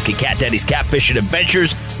Facebook at Cat Daddy's Catfishing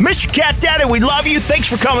Adventures. Mr. Cat Daddy, we love you. Thanks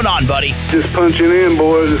for coming on, buddy. Just punching in,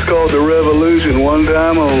 boys. It's called The Revolution, one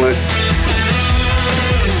time only.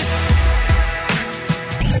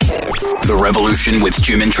 The Revolution with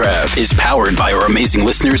Jim and Trav is powered by our amazing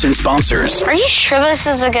listeners and sponsors. Are you sure this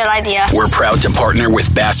is a good idea? We're proud to partner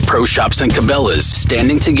with Bass Pro Shops and Cabela's,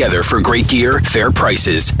 standing together for great gear, fair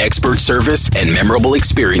prices, expert service, and memorable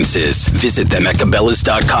experiences. Visit them at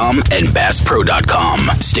Cabela's.com and BassPro.com.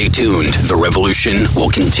 Stay tuned. The Revolution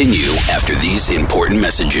will continue after these important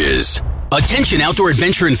messages. Attention outdoor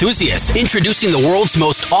adventure enthusiasts, introducing the world's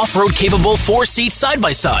most off-road capable 4-seat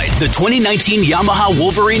side-by-side, the 2019 Yamaha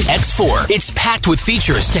Wolverine X4. It's packed with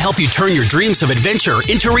features to help you turn your dreams of adventure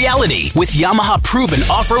into reality with Yamaha proven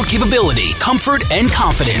off-road capability, comfort, and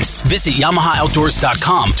confidence. Visit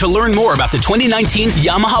YamahaOutdoors.com to learn more about the 2019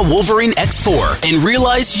 Yamaha Wolverine X4 and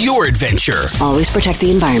realize your adventure. Always protect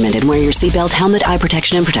the environment and wear your seatbelt, helmet, eye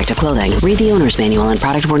protection, and protective clothing. Read the owner's manual and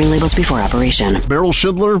product warning labels before operation. Merrill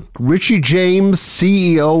Schindler, Richie James,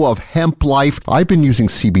 CEO of Hemp Life. I've been using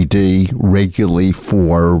CBD regularly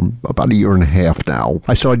for about a year and a half now.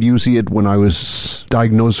 I started using it when I was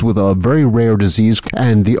diagnosed with a very rare disease,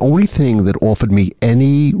 and the only thing that offered me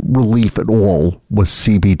any relief at all was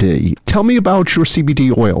CBD. Tell me about your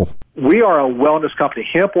CBD oil. We are a wellness company.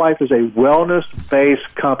 Hemp Life is a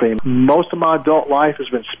wellness-based company. Most of my adult life has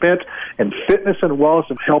been spent in fitness and wellness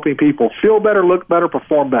and helping people feel better, look better,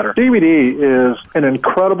 perform better. CBD is an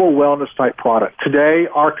incredible wellness-type product. Today,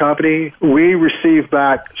 our company, we receive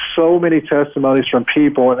back so many testimonies from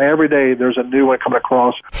people, and every day there's a new one coming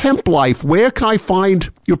across. Hemp Life, where can I find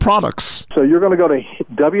your products? So you're going to go to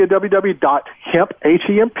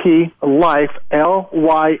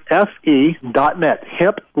www.hemplife.net,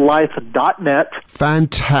 hemplife.net.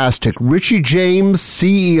 Fantastic. Richie James,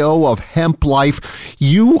 CEO of Hemp Life.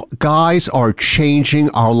 You guys are changing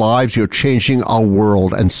our lives. You're changing our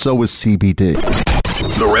world, and so is CBD.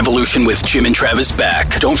 The Revolution with Jim and Trav is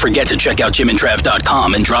back. Don't forget to check out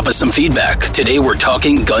jimandtrav.com and drop us some feedback. Today we're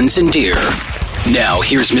talking guns and deer. Now,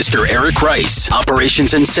 here's Mr. Eric Rice,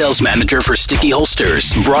 Operations and Sales Manager for Sticky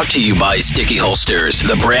Holsters. Brought to you by Sticky Holsters,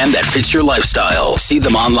 the brand that fits your lifestyle. See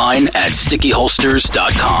them online at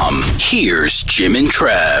stickyholsters.com. Here's Jim and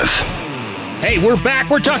Trav. Hey, we're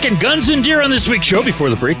back. We're talking guns and deer on this week's show.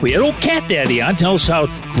 Before the break, we had old Cat Daddy on. Tell us how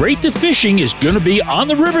great the fishing is going to be on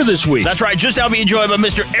the river this week. That's right. Just now being joined by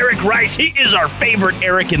Mr. Eric Rice. He is our favorite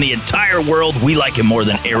Eric in the entire world. We like him more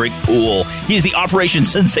than Eric Poole. He is the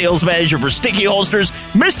Operations and Sales Manager for Sticky Holsters.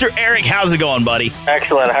 Mr. Eric, how's it going, buddy?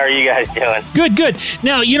 Excellent. How are you guys doing? Good, good.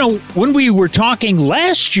 Now, you know, when we were talking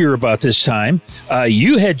last year about this time,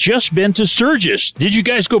 you had just been to Sturgis. Did you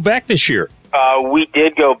guys go back this year? We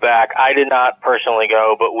did go back. I did not personally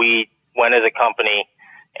go, but we went as a company,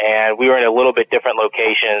 and we were in a little bit different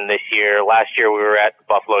location this year. Last year we were at the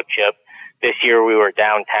Buffalo Chip. This year we were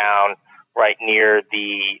downtown, right near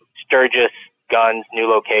the Sturgis Guns new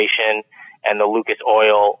location and the Lucas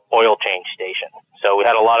Oil change station. So we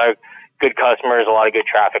had a lot of good customers, a lot of good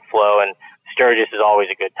traffic flow, and Sturgis is always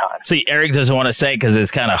a good time. See, Eric doesn't want to say because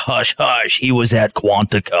it's kind of hush-hush. He was at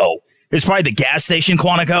Quantico. It's probably the gas station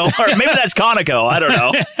Quantico, or maybe that's Conoco. I don't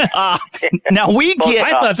know. Now we get.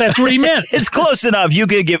 I thought that's what he meant. It's close enough. You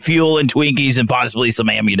could get fuel and Twinkies and possibly some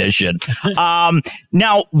ammunition.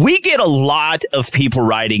 Now we get a lot of people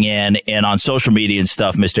writing in and on social media and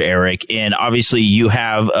stuff, Mr. Eric. And obviously you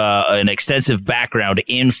have an extensive background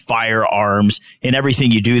in firearms and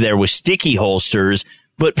everything you do there with Sticky Holsters.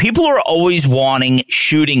 But people are always wanting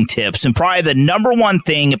shooting tips. And probably the number one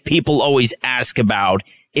thing people always ask about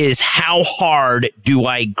is how hard do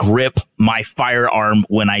I grip my firearm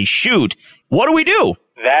when I shoot? What do we do?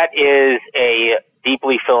 That is a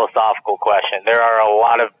deeply philosophical question. There are a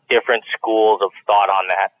lot of different schools of thought on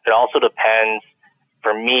that. It also depends,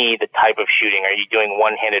 for me, the type of shooting. Are you doing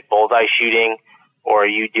one-handed bullseye shooting, or are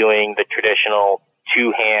you doing the traditional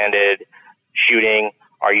two-handed shooting?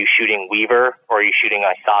 Are you shooting Weaver, or are you shooting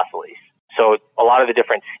isosceles? So a lot of the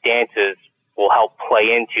different stances will help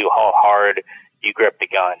play into how hard you grip the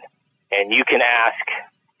gun. And you can ask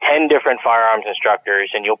 10 different firearms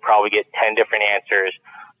instructors, and you'll probably get 10 different answers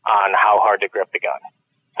on how hard to grip the gun.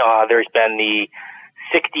 There's been the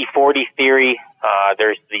 60-40 theory.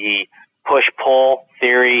 There's the push-pull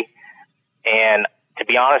theory. And to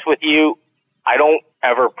be honest with you, I don't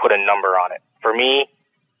ever put a number on it. For me,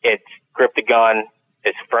 it's grip the gun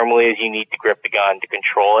as firmly as you need to grip the gun to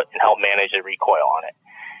control it and help manage the recoil on it.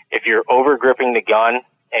 If you're over gripping the gun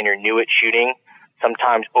and you're new at shooting,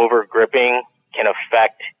 sometimes over gripping can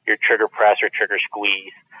affect your trigger press or trigger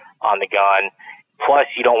squeeze. on the gun. Plus,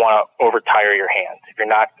 you don't want to overtire your hands. If you're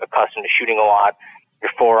not accustomed to shooting a lot,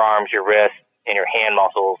 your forearms, your wrists, and your hand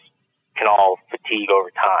muscles can all fatigue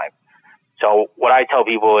over time. So what I tell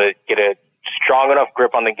people is get a strong enough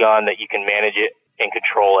grip on the gun that you can manage it and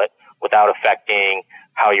control it without affecting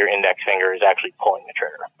how your index finger is actually pulling the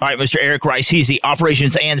trigger. All right, Mr. Eric Rice, he's the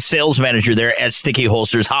operations and sales manager there at Sticky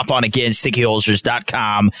Holsters. Hop on again,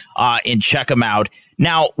 stickyholsters.com, and check them out.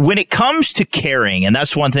 Now, when it comes to carrying, and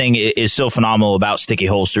that's one thing is so phenomenal about Sticky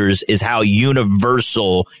Holsters, is how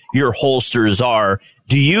universal your holsters are.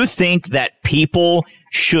 Do you think that people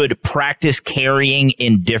should practice carrying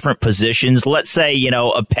in different positions? Let's say,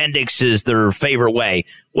 appendix is their favorite way.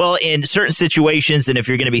 Well, in certain situations, and if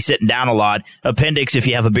you're going to be sitting down a lot, appendix, if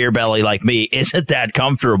you have a beer belly like me, isn't that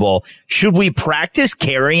comfortable. Should we practice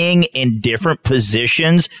carrying in different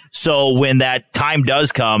positions so when that time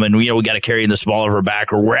does come and, we got to carry in the small of our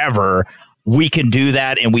back or wherever, we can do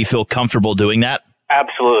that and we feel comfortable doing that?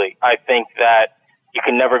 Absolutely. I think that you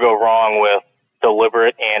can never go wrong with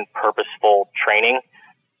deliberate and purposeful training.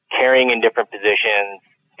 Carrying in different positions,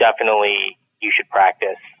 definitely you should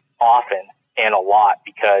practice often and a lot,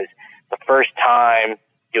 because the first time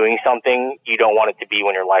doing something, you don't want it to be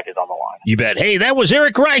when your life is on the line. You bet. Hey, that was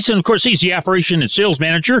Eric Rice, and of course he's the operation and sales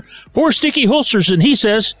manager for Sticky Holsters, and he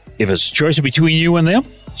says, if it's a choice between you and them,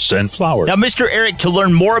 send flowers. Now, Mr. Eric, to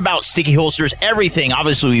learn more about Sticky Holsters, everything,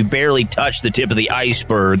 obviously we barely touched the tip of the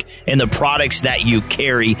iceberg in the products that you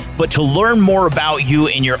carry, but to learn more about you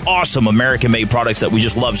and your awesome American-made products that we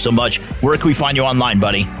just love so much, where can we find you online,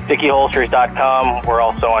 buddy? StickyHolsters.com. We're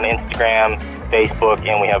also on Instagram, Facebook,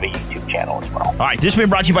 and we have a YouTube channel as well. All right, this has been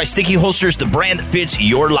brought to you by Sticky Holsters, the brand that fits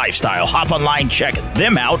your lifestyle. Hop online, check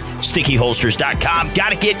them out, StickyHolsters.com.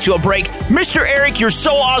 Got to get to a break. Mr. Eric, you're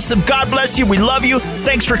so awesome. God bless you. We love you.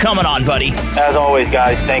 Thanks for coming on, buddy. As always,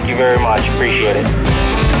 guys, thank you very much. Appreciate it.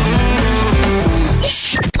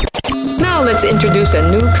 Now let's introduce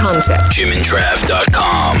a new concept.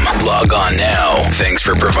 JimandTrav.com. Log on now. Thanks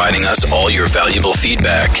for providing us all your valuable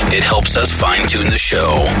feedback. It helps us fine-tune the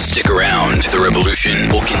show. Stick around. The revolution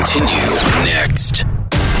will continue next.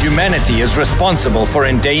 Humanity is responsible for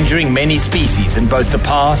endangering many species in both the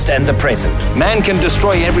past and the present. Man can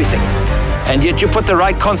destroy everything, and yet you put the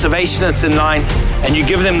right conservationists in line and you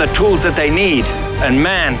give them the tools that they need, and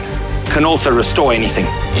man can also restore anything.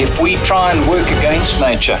 If we try and work against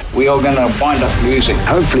nature, we are going to wind up losing.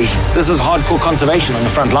 Hopefully, this is hardcore conservation on the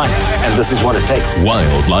front line, and this is what it takes.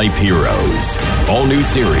 Wildlife Heroes. All new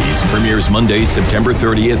series premieres Monday, September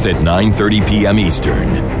 30th at 9:30 p.m. Eastern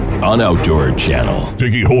on Outdoor Channel.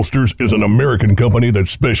 Sticky Holsters is an American company that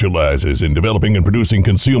specializes in developing and producing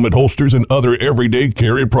concealment holsters and other everyday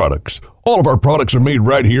carry products. All of our products are made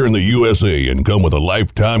right here in the USA and come with a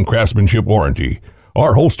lifetime craftsmanship warranty.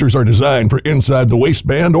 Our holsters are designed for inside the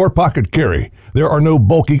waistband or pocket carry. There are no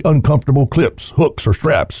bulky, uncomfortable clips, hooks, or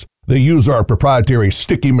straps. They use our proprietary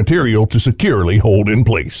sticky material to securely hold in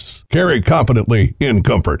place. Carry confidently in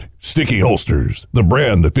comfort. Sticky Holsters, the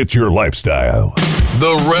brand that fits your lifestyle.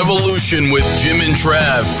 The Revolution with Jim and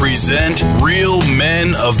Trav present Real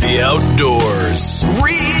Men of the Outdoors.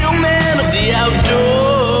 Real Men of the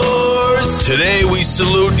Outdoors. Today we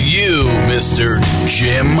salute you, Mr.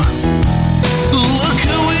 Jim. Look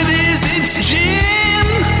who it is, it's Jim!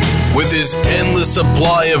 With his endless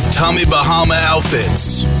supply of Tommy Bahama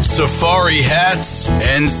outfits, safari hats,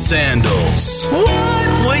 and sandals.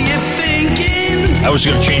 What were you thinking? I was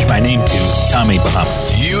going to change my name to Tommy Bahama.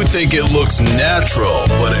 You think it looks natural,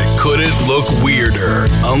 but it couldn't look weirder.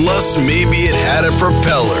 Unless maybe it had a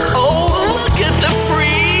propeller. Oh, look at the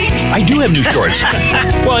freak! I do have new shorts.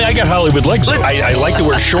 Well, I got Hollywood legs. I like to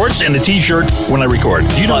wear shorts and a t-shirt when I record.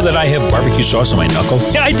 Do you know that I have barbecue sauce on my knuckle?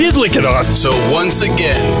 Yeah, I did lick it off. So once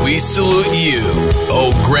again, we salute you,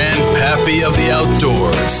 oh grandpappy of the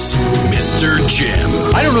outdoors, Mr.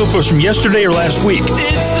 Jim. I don't know if it was from yesterday or last week.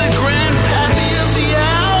 It's the grandpappy of the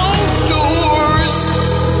outdoors.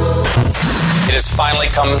 It has finally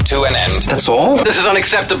come to an end. That's all? This is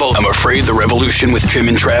unacceptable. I'm afraid the revolution with Jim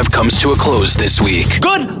and Trav comes to a close this week.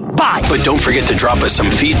 Goodbye. But don't forget to drop us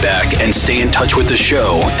some feedback and stay in touch with the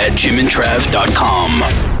show at JimandTrav.com.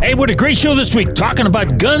 Hey, what a great show this week, talking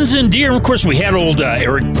about guns and deer. Of course, we had old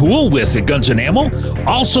Eric Poole with Guns and Ammo.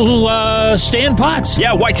 Also, Stan Potts.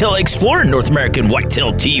 Yeah, Whitetail Explorer, North American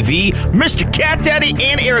Whitetail TV. Mr. Cat Daddy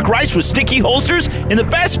and Eric Rice with Sticky Holsters. And the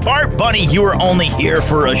best part, Bunny, you were only here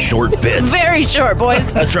for a short bit. Very short,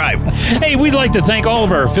 boys. That's right. Hey, we'd like to thank all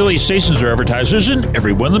of our affiliate stations or advertisers and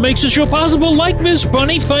everyone that makes the show possible, like Miss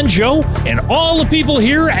Bunny Fun friend Joe, and all the people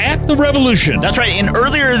here at the Revolution. That's right. And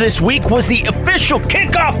earlier this week was the official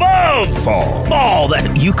kickoff of Fall.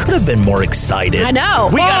 That you could have been more excited. I know.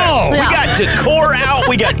 We Yeah. got decor out.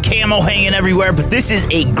 We got camo hanging everywhere. But this is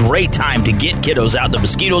a great time to get kiddos out. The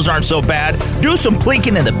mosquitoes aren't so bad. Do some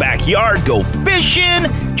plinking in the backyard. Go fishing.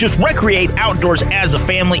 Just recreate outdoors as a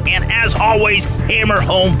family. And as always, hammer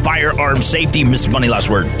home firearm safety. Miss Bunny, last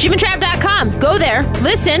word. JimandTrav.com. Go there,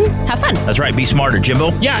 listen, have fun. That's right. Be smarter,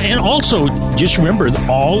 Jimbo. Yeah, and also just remember,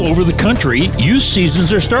 all over the country, youth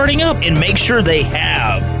seasons are starting up. And make sure they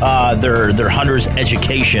have their hunter's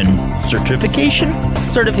education certification.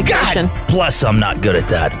 God bless, I'm not good at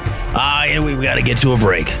that. And we've got to get to a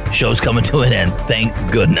break. Show's coming to an end. Thank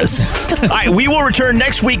goodness. All right, we will return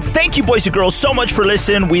next week. Thank you, boys and girls, so much for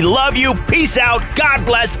listening. We love you. Peace out. God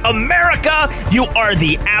bless America. You are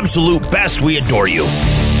the absolute best. We adore you.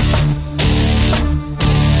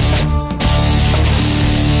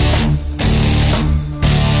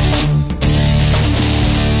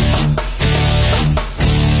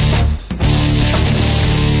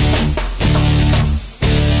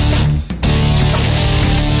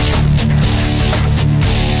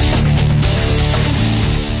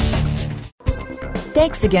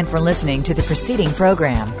 Thanks again for listening to the preceding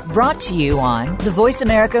program, brought to you on the Voice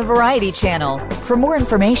America Variety Channel. For more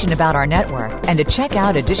information about our network and to check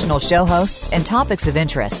out additional show hosts and topics of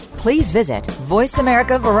interest, please visit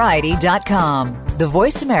voiceamericavariety.com. The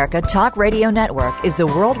Voice America Talk Radio Network is the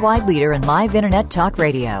worldwide leader in live Internet talk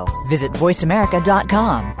radio. Visit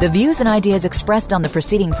voiceamerica.com. The views and ideas expressed on the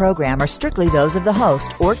preceding program are strictly those of the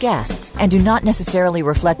host or guests and do not necessarily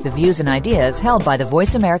reflect the views and ideas held by the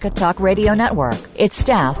Voice America Talk Radio Network, its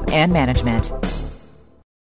staff, and management.